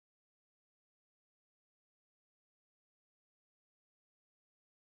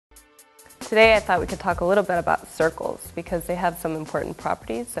Today I thought we could talk a little bit about circles because they have some important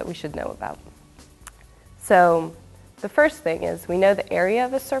properties that we should know about. So the first thing is we know the area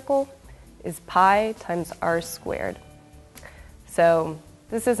of a circle is pi times r squared. So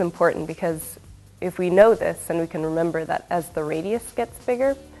this is important because if we know this, then we can remember that as the radius gets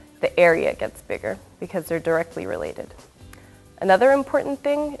bigger, the area gets bigger because they're directly related. Another important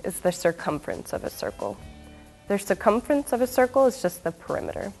thing is the circumference of a circle. The circumference of a circle is just the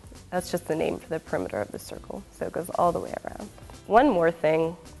perimeter. That's just the name for the perimeter of the circle, so it goes all the way around. One more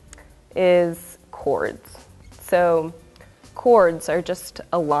thing is chords. So chords are just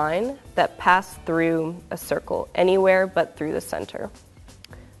a line that pass through a circle anywhere but through the center.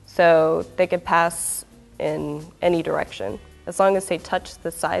 So they could pass in any direction as long as they touch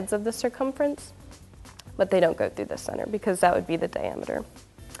the sides of the circumference, but they don't go through the center because that would be the diameter.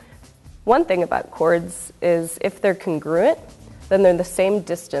 One thing about chords is if they're congruent, then they're the same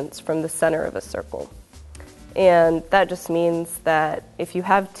distance from the center of a circle. And that just means that if you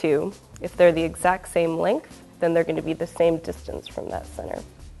have two, if they're the exact same length, then they're going to be the same distance from that center.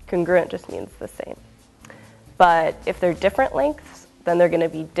 Congruent just means the same. But if they're different lengths, then they're going to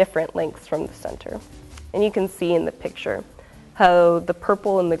be different lengths from the center. And you can see in the picture how the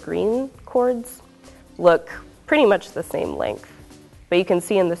purple and the green chords look pretty much the same length. But you can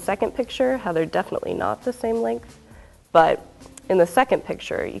see in the second picture how they're definitely not the same length. But in the second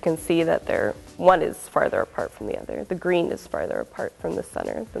picture, you can see that one is farther apart from the other. The green is farther apart from the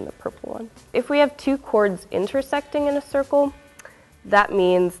center than the purple one. If we have two chords intersecting in a circle, that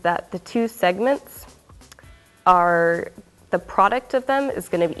means that the two segments the product of them is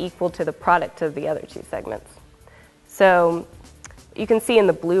going to be equal to the product of the other two segments. So you can see in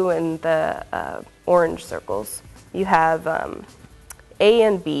the blue and the orange circles, you have A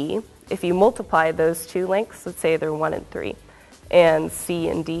and B. If you multiply those two lengths, let's say they're 1 and 3, and C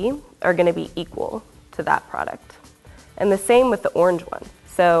and D are going to be equal to that product. And the same with the orange one.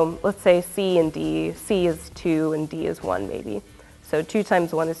 So let's say C and D, C is 2 and D is 1 maybe. So 2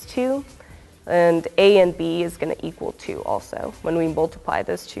 times 1 is 2, and A and B is going to equal 2 also when we multiply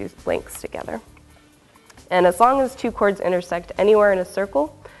those two lengths together. And as long as two chords intersect anywhere in a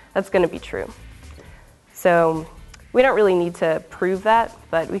circle, that's going to be true. So we don't really need to prove that,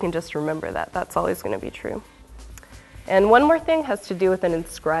 but we can just remember that that's always going to be true. And one more thing has to do with an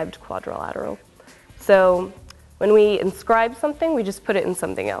inscribed quadrilateral. So when we inscribe something, we just put it in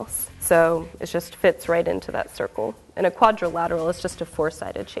something else. So it just fits right into that circle. And a quadrilateral is just a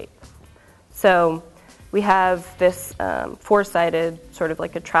four-sided shape. So we have this four-sided, sort of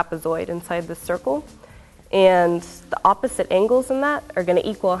like a trapezoid inside the circle. And the opposite angles in that are going to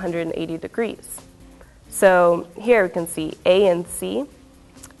equal 180 degrees. So here we can see A and C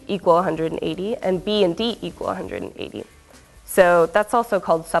equal 180, and B and D equal 180. So that's also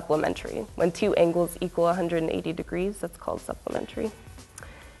called supplementary. When two angles equal 180 degrees, that's called supplementary.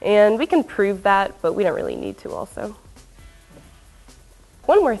 And we can prove that, but we don't really need to also.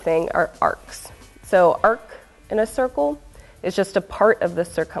 One more thing are arcs. So arc in a circle is just a part of the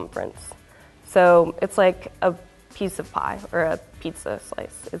circumference. So it's like a piece of pie or a pizza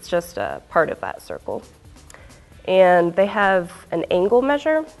slice. It's just a part of that circle. And they have an angle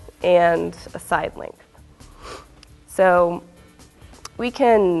measure and a side length. So we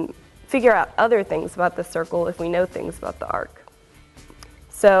can figure out other things about the circle if we know things about the arc.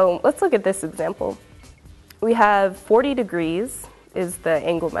 So let's look at this example. We have 40 degrees is the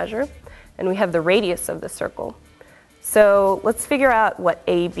angle measure, and we have the radius of the circle. So let's figure out what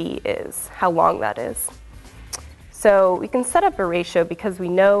AB is, how long that is. So we can set up a ratio because we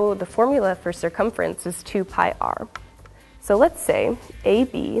know the formula for circumference is 2 pi r. So let's say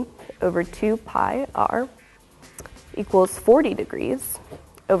AB over 2 pi r equals 40 degrees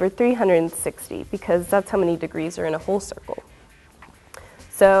over 360, because that's how many degrees are in a whole circle.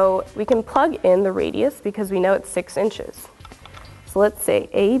 So we can plug in the radius because we know it's 6 inches. So let's say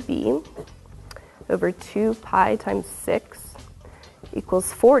AB over 2 pi times 6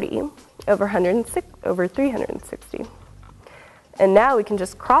 equals 40 over 360. And now we can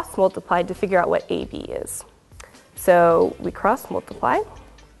just cross multiply to figure out what AB is. So we cross multiply,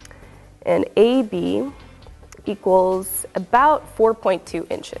 and AB equals about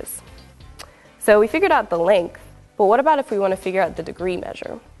 4.2 inches. So we figured out the length, but what about if we want to figure out the degree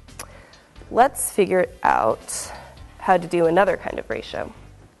measure? Let's figure out how to do another kind of ratio.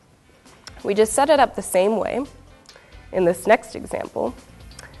 We just set it up the same way in this next example.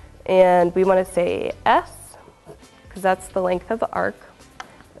 And we want to say S, because that's the length of the arc,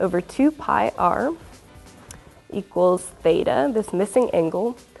 over 2 pi r equals theta, this missing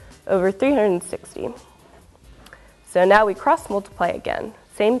angle, over 360. So now we cross multiply again,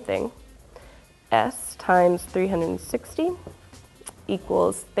 same thing. s times 360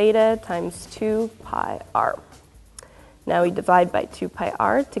 equals theta times 2 pi r. Now we divide by 2 pi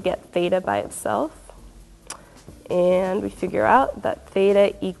r to get theta by itself. And we figure out that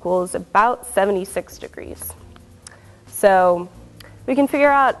theta equals about 76 degrees. So we can figure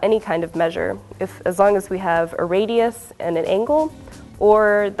out any kind of measure as long as we have a radius and an angle,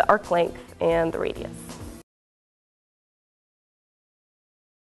 or the arc length and the radius.